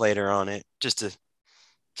you stuff later on it just to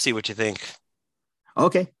see what you think.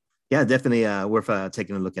 Okay. Yeah, definitely worth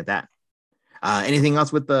taking a look at that. Anything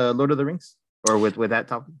else with the Lord of the Rings or with that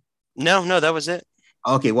topic? No, that was it.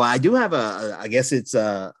 Okay, well, I do have I guess it's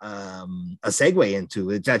a segue into,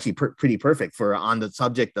 it's actually pretty perfect for on the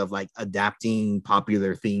subject of like adapting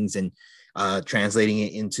popular things and translating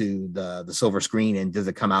it into the silver screen, and does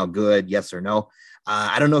it come out good, yes or no?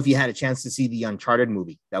 I don't know if you had a chance to see the Uncharted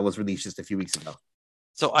movie that was released just a few weeks ago.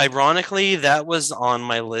 So ironically, that was on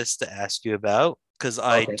my list to ask you about because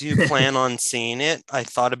I do plan on seeing it. I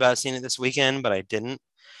thought about seeing it this weekend, but I didn't.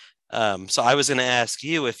 So I was going to ask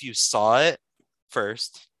you if you saw it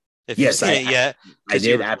first. If you've seen it yet. I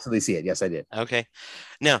did absolutely see it. Yes, I did. Okay.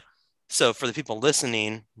 Now, so for the people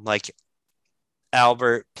listening, like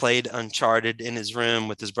Albert played Uncharted in his room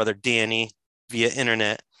with his brother Danny via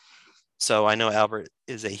internet. So I know Albert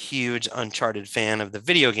is a huge Uncharted fan of the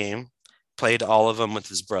video game, played all of them with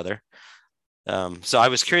his brother. So I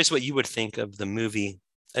was curious what you would think of the movie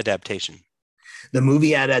adaptation. The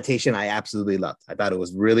movie adaptation, I absolutely loved. I thought it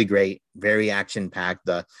was really great, very action packed.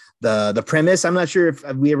 The premise, I'm not sure if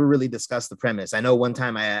we ever really discussed the premise. I know one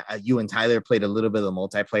time you and Tyler played a little bit of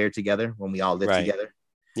multiplayer together when we all lived together.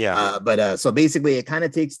 Yeah. But so basically, it kind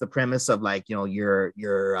of takes the premise of like, your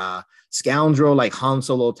scoundrel like Han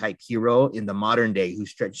Solo type hero in the modern day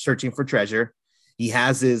who's searching for treasure. He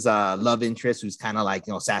has his love interest who's kind of like,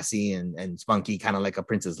 sassy and spunky, kind of like a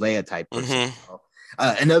Princess Leia type person. Mm-hmm.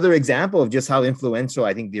 Another example of just how influential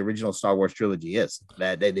I think the original Star Wars trilogy is,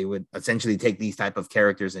 that they would essentially take these type of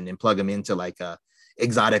characters and then plug them into like a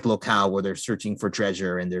exotic locale where they're searching for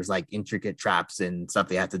treasure and there's like intricate traps and stuff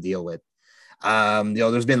they have to deal with.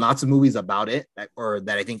 There's been lots of movies about it that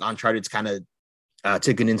I think Uncharted's kind of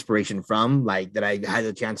took an inspiration from, like that I had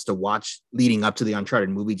a chance to watch leading up to the Uncharted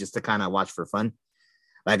movie just to kind of watch for fun.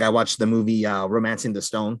 Like I watched the movie Romancing the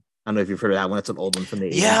Stone. I don't know if you've heard of that one. It's an old one from the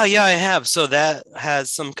 80s. Yeah, I have. So that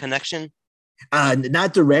has some connection.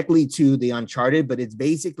 Not directly to the Uncharted, but it's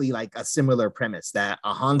basically like a similar premise that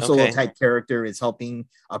a Han Solo Okay, type character is helping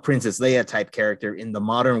a Princess Leia type character in the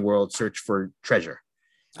modern world search for treasure.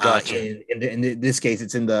 gotcha. In this case,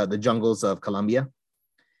 it's in the jungles of Colombia.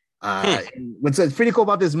 Hmm. And what's pretty cool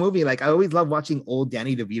about this movie, like I always love watching old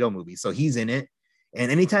Danny DeVito movies. So he's in it. And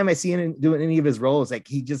anytime I see him doing any of his roles, like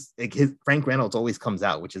he just like his Frank Reynolds always comes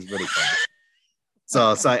out, which is really fun.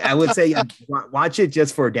 So I would say watch it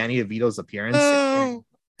just for Danny DeVito's appearance. And Oh.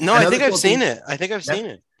 No, I another think I've cool seen thing. it. I think I've Yeah. seen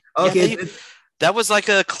it. Yeah, Okay. that was like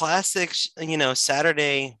a classic,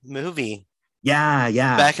 Saturday movie Yeah,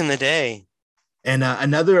 yeah. back in the day. And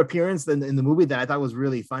another appearance in the movie that I thought was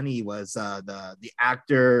really funny was the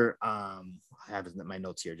actor. I have my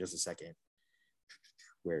notes here. Just a second.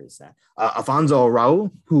 Where is that? Alfonso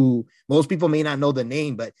Arau, who most people may not know the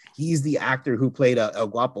name, but he's the actor who played El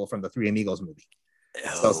Guapo from the Three Amigos movie.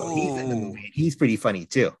 So he's in the Oh, movie. He's pretty funny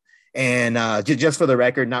too. And just for the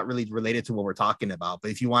record, not really related to what we're talking about,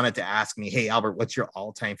 but if you wanted to ask me, hey Albert, what's your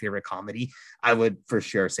all-time favorite comedy? I would for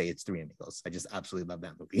sure say it's Three Amigos. I just absolutely love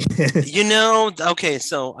that movie. okay,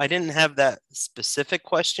 so I didn't have that specific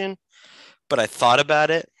question, but I thought about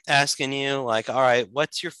it asking you, like, all right,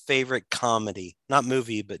 what's your favorite comedy? Not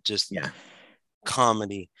movie, but just Yeah,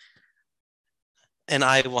 comedy. And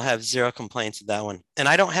I will have zero complaints with that one. And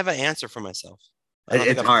I don't have an answer for myself. I don't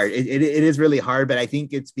think it's I've, hard. It is really hard, but I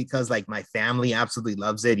think it's because like my family absolutely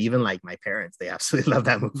loves it. Even like my parents, they absolutely love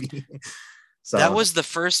that movie. that So was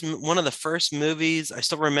one of the first movies. I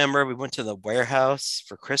still remember we went to the warehouse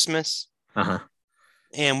for Christmas uh-huh.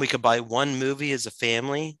 and we could buy one movie as a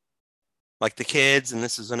family, like the kids. And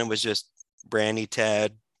this is when it was just Brandy,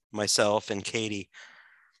 Ted, myself, and Katie.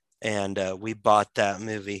 And we bought that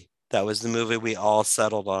movie. That was the movie we all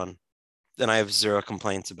settled on. And I have zero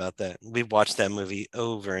complaints about that. We watched that movie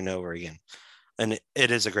over and over again. And it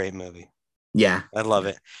is a great movie. Yeah. I love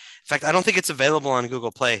it. In fact, I don't think it's available on Google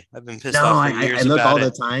Play. I've been pissed No, off for I years look about all the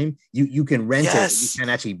it. time. You can rent it, but you Yes. can't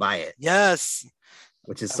actually buy it, Yes.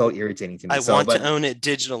 which is I, so irritating to me. I So, want to but own it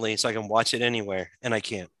digitally so I can watch it anywhere, and I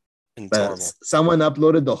can't. And it's horrible. someone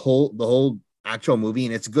uploaded the whole actual movie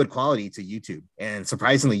and it's good quality to YouTube. And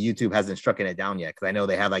surprisingly, YouTube hasn't struck it down yet because I know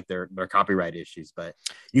they have like their copyright issues, but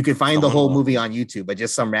you can find the Someone whole will. movie on YouTube, but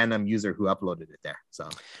just some random user who uploaded it there. So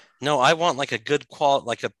No, I want like a good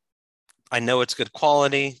quality, I know it's good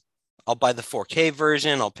quality. I'll buy the 4K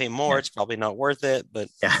version. I'll pay more. yeah, It's probably not worth it. But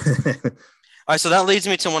yeah. all right, so that leads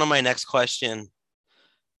me to one of my next questions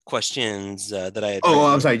that I had Oh,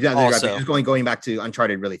 written I'm sorry. also. Just going back to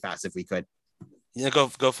Uncharted really fast, if we could. Go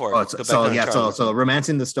for it. Oh, Go back to Uncharted. so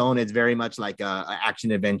Romancing the Stone is very much like a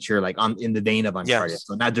action adventure, like on in the vein of Uncharted. Yes.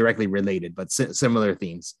 So not directly related, but similar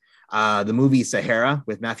themes. The movie Sahara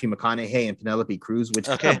with Matthew McConaughey and Penelope Cruz, which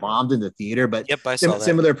kind Okay. of bombed in the theater, but Yep, I saw that.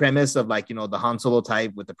 similar premise of like the Han Solo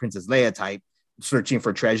type with the Princess Leia type searching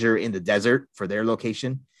for treasure in the desert for their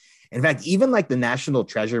location. In fact, even like the National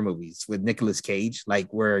Treasure movies with Nicolas Cage, like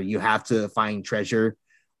where you have to find treasure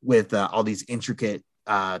with all these intricate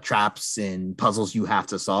traps and puzzles you have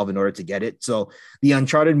to solve in order to get it. So the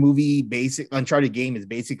Uncharted game is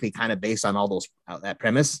basically kind of based on all those that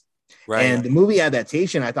premise. Right. And the movie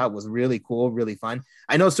adaptation I thought was really cool, really fun.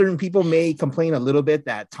 I know certain people may complain a little bit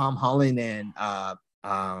that Tom Holland and Mark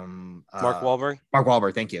Wahlberg. Mark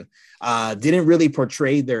Wahlberg, thank you, didn't really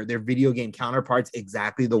portray their video game counterparts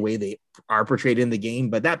exactly the way they are portrayed in the game.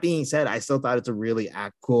 But that being said, I still thought it's a really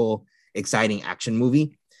cool, exciting action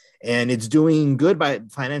movie. And it's doing good by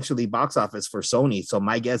financially box office for Sony. So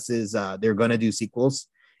my guess is they're going to do sequels.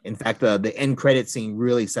 In fact, the end credit scene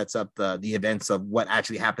really sets up the events of what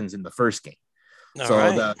actually happens in the first game. All So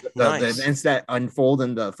right. the events that unfold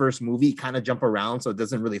in the first movie kind of jump around, so it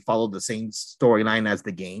doesn't really follow the same storyline as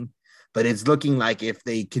the game. But it's looking like if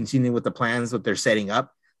they continue with the plans that they're setting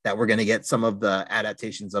up, that we're going to get some of the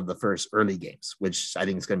adaptations of the first early games, which I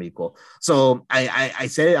think is going to be cool. So I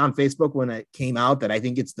said it on Facebook when it came out that I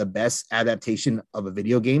think it's the best adaptation of a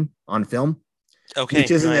video game on film. Okay.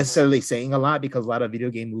 Which isn't nice. necessarily saying a lot because a lot of video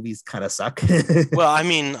game movies kind of suck. Well, I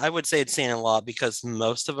mean, I would say it's saying a lot because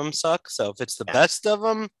most of them suck. So if it's the Yeah, best of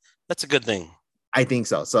them, that's a good thing. I think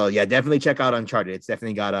so. So yeah, definitely check out Uncharted. It's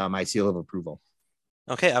definitely got my seal of approval.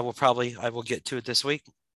 Okay, I will get to it this week.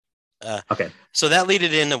 Okay. So that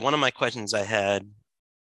leaded into one of my questions I had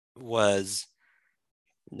was,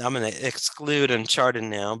 I'm going to exclude Uncharted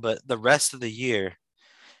now, but the rest of the year,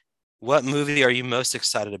 what movie are you most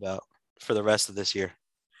excited about for the rest of this year?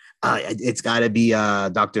 It's got to be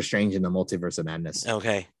Doctor Strange in the Multiverse of Madness.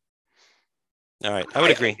 Okay. All right. I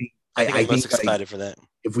would agree. I think I'm most excited for that.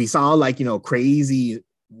 if we saw like crazy,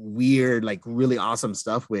 weird, like really awesome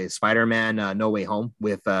stuff with Spider-Man No Way Home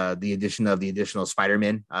with the addition of the additional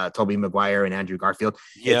Spider-Man, Tobey Maguire and Andrew Garfield,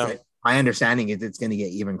 it's Yeah. my understanding is it's going to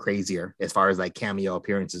get even crazier as far as like cameo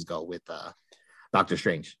appearances go with Doctor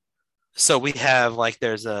Strange. So we have like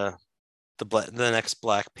there's the next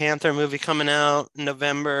Black Panther movie coming out in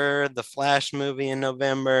November, the Flash movie in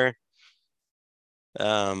November.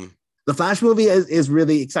 The Flash movie is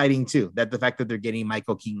really exciting too. That the fact that they're getting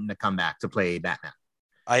Michael Keaton to come back to play Batman.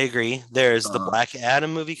 I agree. There's the Uh, Black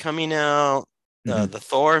Adam movie coming out, mhm. the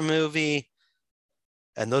Thor movie,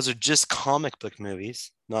 and those are just comic book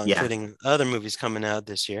movies, not Yeah, including other movies coming out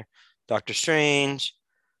this year. Doctor Strange,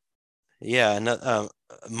 yeah, and,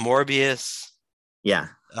 Morbius. yeah.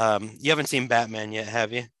 You haven't seen Batman yet,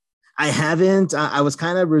 have you? I haven't. I was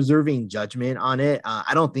kind of reserving judgment on it.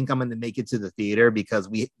 I don't think I'm going to make it to the theater because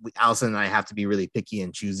Allison and I have to be really picky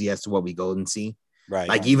and choosy as to what we go and see. Right.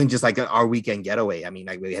 Like even just like our weekend getaway. I mean,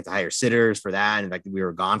 like we had to hire sitters for that, and like we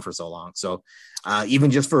were gone for so long. So even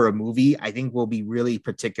just for a movie, I think we'll be really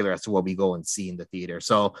particular as to what we go and see in the theater.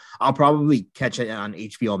 So I'll probably catch it on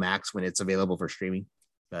HBO Max when it's available for streaming.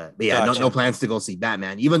 But yeah, no Gotcha. plans to go see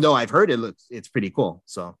Batman, even though I've heard it's pretty cool.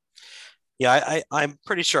 So Yeah, I'm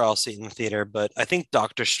pretty sure I'll see it in the theater, but I think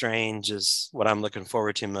Doctor Strange is what I'm looking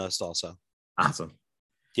forward to most also. awesome.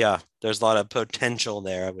 Yeah, there's a lot of potential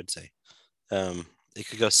there, I would say. It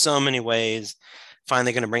could go so many ways.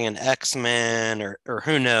 Finally going to bring in X-Men or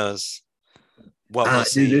who knows what we'll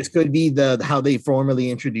This see. could be the how they formally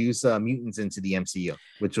introduce mutants into the MCU,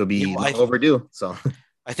 which will You be know, long overdue. So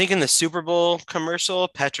I think in the Super Bowl commercial,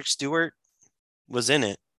 Patrick Stewart was in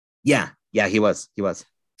it. yeah, he was.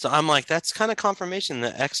 So I'm like, that's kind of confirmation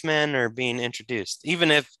that X-Men are being introduced,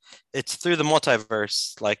 even if it's through the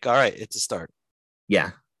multiverse. Like, all right, it's a start.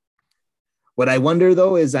 Yeah. What I wonder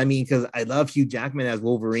though is, I mean, because I love Hugh Jackman as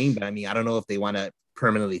Wolverine, but I mean, I don't know if they want to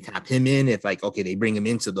permanently tap him in. If like, okay, they bring him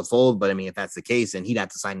into the fold, but I mean, if that's the case, then he'd have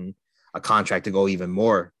to sign a contract to go even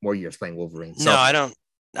more years playing Wolverine. No, So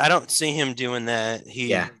I don't see him doing that.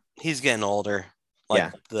 yeah, He's getting older. Like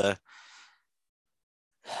yeah, the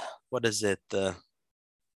what is it? The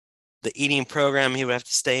eating program he would have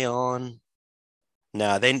to stay on.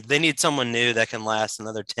 No, they need someone new that can last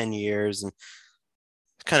another 10 years and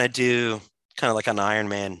do kind of like an Iron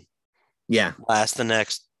Man, yeah, last the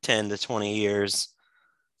next 10 to 20 years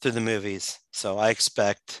through the movies. So I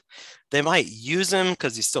expect they might use him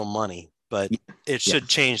because he's still money, but it yeah, should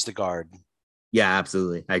change the guard. yeah,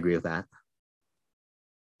 absolutely. I agree with that.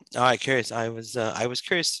 All right, curious. I was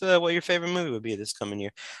curious what your favorite movie would be this coming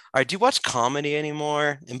year. All right, do you watch comedy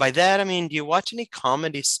anymore? And by that I mean, do you watch any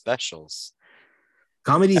comedy specials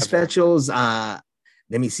Comedy ever? specials.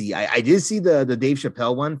 Let me see. I did see the Dave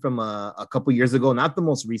Chappelle one from a couple years ago, not the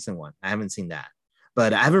most recent one. I haven't seen that,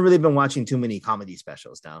 but I haven't really been watching too many comedy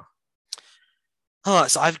specials now.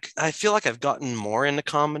 So I feel like I've gotten more into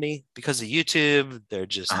comedy because of YouTube.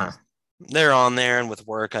 Uh-huh. They're on there, and with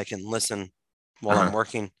work I can listen while I'm Uh-huh.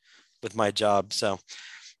 working with my job. So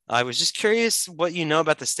I was just curious what you know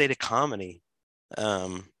about the state of comedy.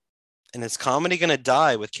 Um, and is comedy going to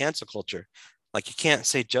die with cancel culture? Like you can't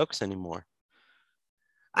say jokes anymore.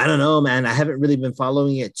 I don't know, man. I haven't really been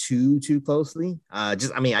following it too closely.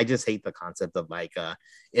 Just I mean, I just hate the concept of like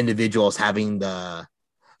individuals having the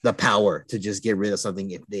power to just get rid of something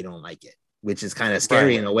if they don't like it, which is kind of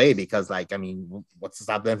scary Right. in a way because like I mean, what's to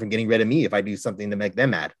stop them from getting rid of me if I do something to make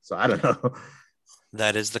them mad? So I don't know.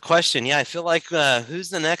 That is the question. Yeah, I feel like who's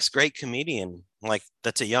the next great comedian? Like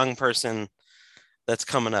that's a young person that's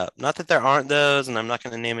coming up. Not that there aren't those, and I'm not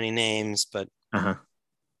going to name any names, but Uh-huh.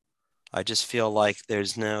 I just feel like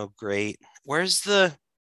there's no great. Where's the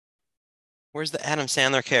Adam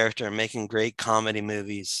Sandler character making great comedy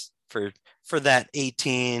movies for that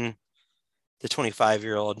 18 to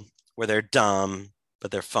 25-year-old where they're dumb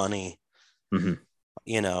but they're funny? Mm-hmm.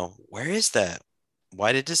 Where is that?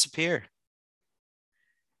 Why did it disappear?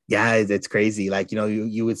 Yeah, it's crazy. Like,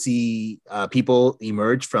 you would see people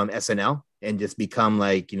emerge from SNL and just become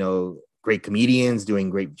like, great comedians doing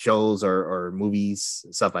great shows or movies,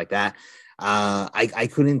 stuff like that. I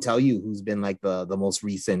couldn't tell you who's been like the most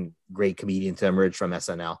recent great comedian to emerge from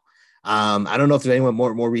SNL. I don't know if there's anyone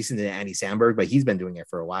more recent than Andy Samberg, but he's been doing it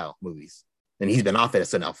for a while, movies. And he's been off at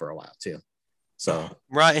SNL for a while too. So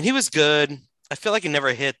Right, and he was good. I feel like he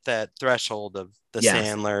never hit that threshold of the yes,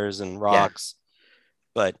 Sandlers and yeah. Rocks.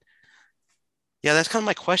 But yeah, that's kind of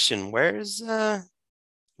my question. Where's the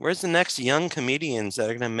next young comedians that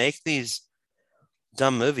are going to make these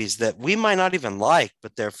dumb movies that we might not even like,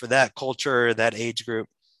 but they're for that culture, that age group,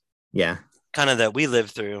 Yeah. kind of that we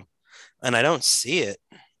live through? And I don't see it.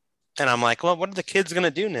 And I'm like, well, what are the kids gonna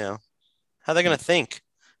do now? How are they gonna think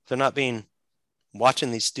if they're not being watching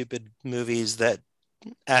these stupid movies that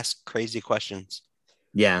ask crazy questions?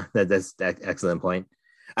 Yeah, that's excellent point.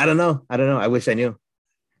 I don't know. I don't know. I wish I knew.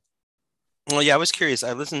 Well, yeah, I was curious.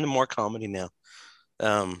 I listen to more comedy now.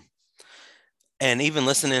 Um, and even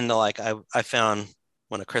listening to like I found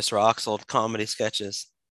one of Chris Rock's old comedy sketches,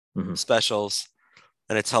 Mhm. specials,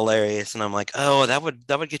 and it's hilarious. And I'm like, oh, that would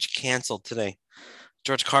get you canceled today.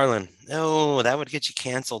 George Carlin, no, that would get you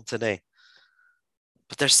canceled today.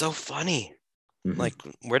 But they're so funny. Mhm. Like,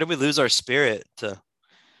 where do we lose our spirit to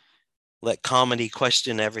let comedy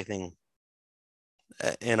question everything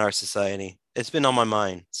in our society? It's been on my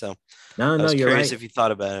mind. So No, I no, was you're curious right. if you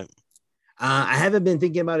thought about it. I haven't been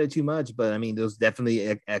thinking about it too much, but I mean, those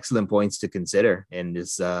definitely excellent points to consider. And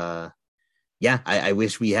this, yeah, I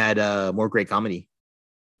wish we had more great comedy.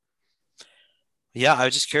 Yeah, I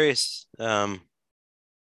was just curious.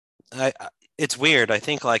 It's weird. I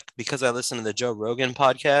think like because I listen to the Joe Rogan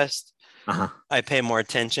podcast, Uh huh. I pay more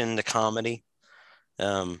attention to comedy.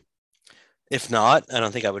 Um, if not, I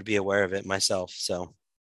don't think I would be aware of it myself. So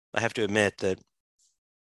I have to admit that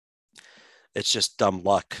it's just dumb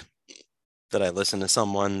luck that I listen to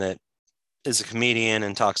someone that is a comedian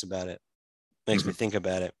and talks about it. Makes me Hmm. think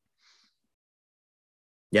about it.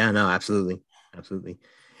 Yeah, no, absolutely, absolutely.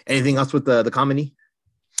 Anything else with the comedy?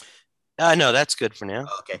 No, that's good for now.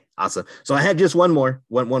 Okay, awesome. So I had just one more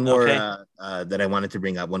Okay. that I wanted to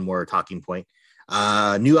bring up, one more talking point.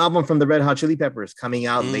 New album from the Red Hot Chili Peppers coming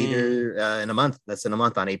out Mm, later in a month, less than a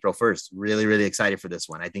month on April 1st. Really, really excited for this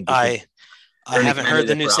one. I think they could I early haven't heard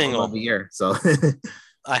the candidate new for album of single. the year. So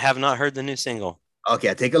I have not heard the new single.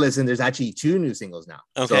 okay, take a listen. There's actually two new singles now.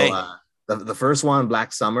 So Okay. the first one,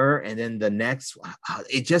 Black Summer, and then the next,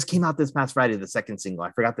 it just came out this past Friday, the second single.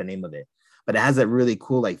 I forgot the name of it, but it has that really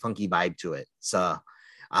cool, like funky vibe to it. So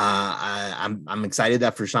I'm excited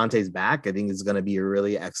that Frusciante's back. I think it's going to be a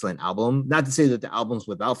really excellent album. Not to say that the albums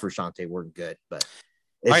without Frusciante weren't good, but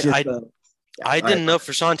All it's right. just yeah. I All right, didn't go know ahead.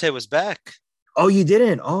 Frusciante was back. Oh, you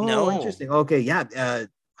didn't? Oh, No. interesting. Okay, yeah.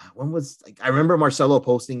 When was like I remember Marcelo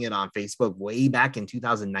posting it on Facebook way back in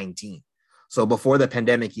 2019. So before the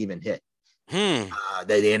pandemic even hit. Hmm.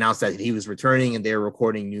 They announced that he was returning and they were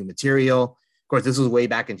recording new material. Of course, this was way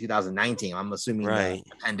back in 2019. I'm assuming Right.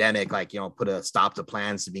 the pandemic, like, put a stop to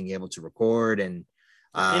plans to being able to record and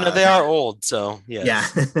They kind are of, old, so yeah.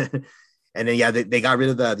 yes. And then, yeah, they got rid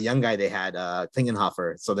of the young guy they had,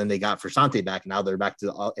 Klingenhofer. So then they got Frusciante back. Now they're back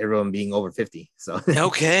to everyone being over 50. So,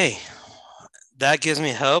 Okay. That gives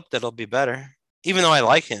me hope that it'll be better. Even though I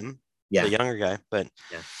like him, the yeah. younger guy, but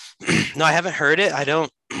Yeah. no, I haven't heard it. I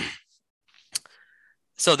don't.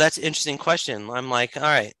 So that's an interesting question. I'm like, all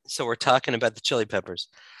right, so we're talking about the Chili Peppers.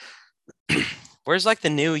 Where's like the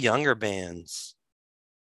new younger bands?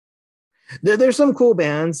 There's some cool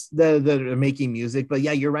bands that are making music, but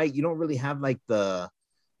yeah, you're right. You don't really have like the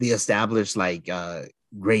established like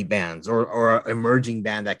great bands or emerging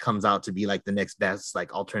band that comes out to be like the next best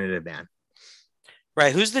like alternative band.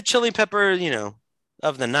 Right. Who's the Chili Pepper,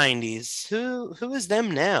 of the 90s? Who is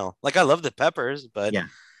them now? Like I love the Peppers, but Yeah.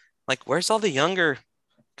 like where's all the younger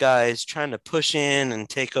guys trying to push in and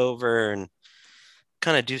take over and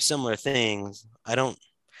kind of do similar things? I don't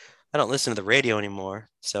listen to the radio anymore,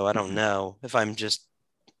 so I don't Mhm. know if I'm just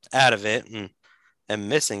out of it and am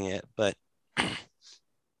missing it, but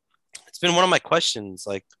it's been one of my questions.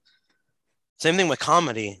 Like same thing with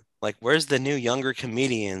comedy. Like where's the new younger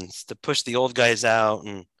comedians to push the old guys out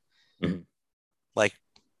and Mhm. like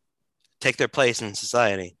take their place in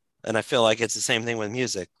society? And I feel like it's the same thing with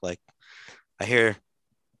music. Like I hear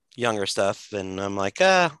younger stuff and I'm like,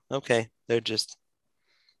 okay, they're just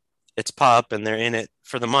it's pop and they're in it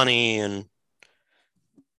for the money and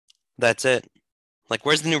that's it. Like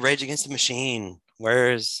where's the new Rage Against the Machine?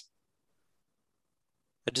 Where's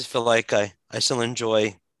I just feel like I still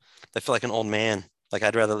enjoy I feel like an old man. Like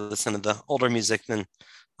I'd rather listen to the older music than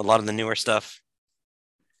a lot of the newer stuff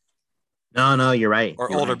No, no, you're right. or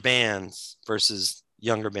You're older right. bands versus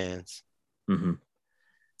younger bands. Mhm.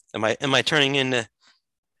 Am I turning into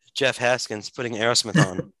Jeff Haskins putting Aerosmith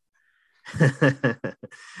on?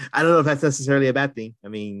 I don't know if that's necessarily a bad thing. I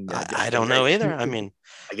mean, I don't know either. I mean,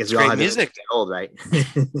 I guess it's we all great have to eventually music. get old, right?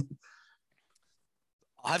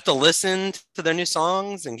 I'll have to listen to their new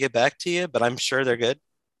songs and get back to you, but I'm sure they're good.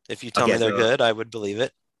 If you tell Okay, me they're so good, I would believe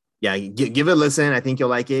it. yeah, give it a listen. I think you'll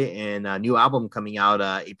like it. And a new album coming out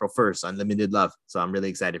April 1st, Unlimited Love. So I'm really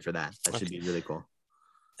excited for that. That should Okay. be really cool.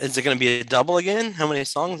 Is it going to be a double again? How many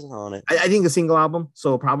songs on it? I think a single album.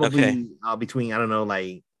 So Okay. probably between, I don't know,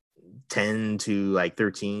 like 10 to like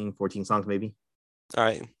 13, 14 songs, maybe. All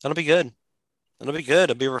right. That'll be good. It'll be good.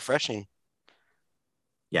 It'll be refreshing.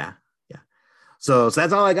 Yeah. Yeah. So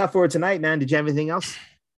that's all I got for tonight, man. Did you have anything else?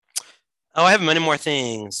 Oh, I have many more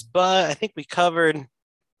things, but I think we covered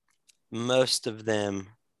most of them.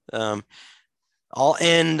 I'll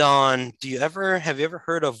end on, have you ever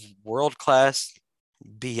heard of world-class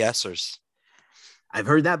BSers? I've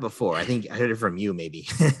heard that before. I think I heard it from you, maybe.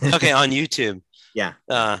 Okay, on YouTube. Yeah.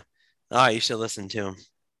 All right, you should listen to them.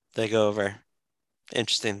 They go over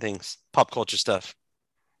interesting things, pop culture stuff.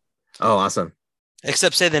 Oh, awesome.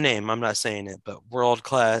 Except say the name. I'm not saying it, but world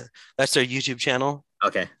class. That's their YouTube channel.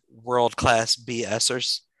 Okay. World class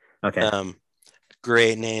BSers. Okay.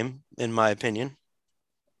 Great name, in my opinion.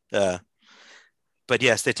 But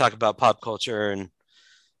yes, they talk about pop culture and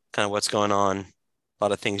kind of what's going on. A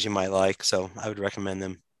lot of things you might like. So I would recommend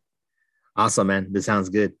them. Awesome, man. This sounds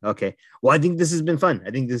good. Okay. Well, I think this has been fun.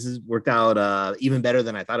 I think this has worked out even better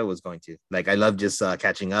than I thought it was going to. Like, I love just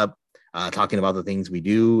catching up, talking about the things we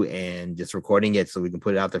do and just recording it so we can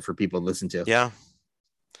put it out there for people to listen to. Yeah.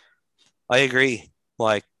 I agree.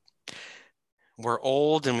 Like, we're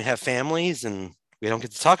old and we have families and we don't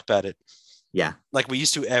get to talk about it. Yeah. Like we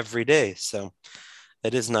used to every day. So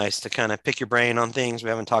it is nice to kind of pick your brain on things we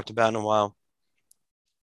haven't talked about in a while.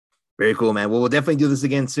 Very cool, man. Well, we'll definitely do this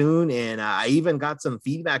again soon. And I even got some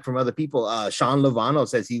feedback from other people. Sean Lovano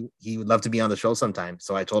says he would love to be on the show sometime.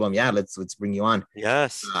 So I told him, yeah, let's bring you on.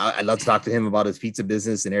 Yes. I'd love to talk to him about his pizza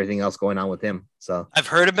business and everything else going on with him. So I've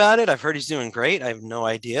heard about it. I've heard he's doing great. I have no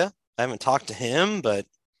idea. I haven't talked to him, but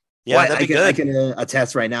yeah, well, that'd be good. I good. can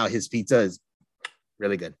attest right now. His pizza is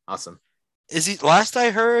really good. Awesome. Is he? Last I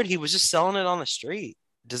heard, he was just selling it on the street.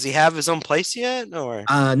 Does he have his own place yet, or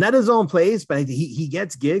not his own place, but he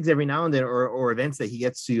gets gigs every now and then, or events that he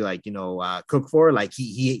gets to cook for. Like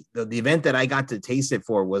the event that I got to taste it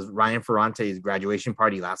for was Ryan Ferrante's graduation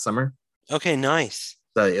party last summer. Okay, nice.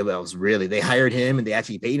 So it was really, they hired him and they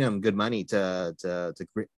actually paid him good money to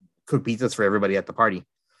cook pizzas for everybody at the party.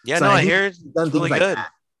 Yeah, so no, I hear it's really good.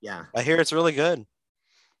 Yeah, I hear it's really good.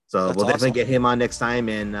 So That's we'll definitely awesome. get him on next time,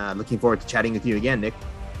 and looking forward to chatting with you again, Nick.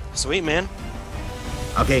 Sweet, man.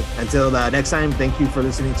 Okay, until next time, thank you for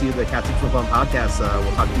listening to the Catholic Football Podcast.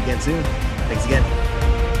 We'll talk to you again soon. Thanks again.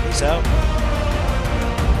 Peace out.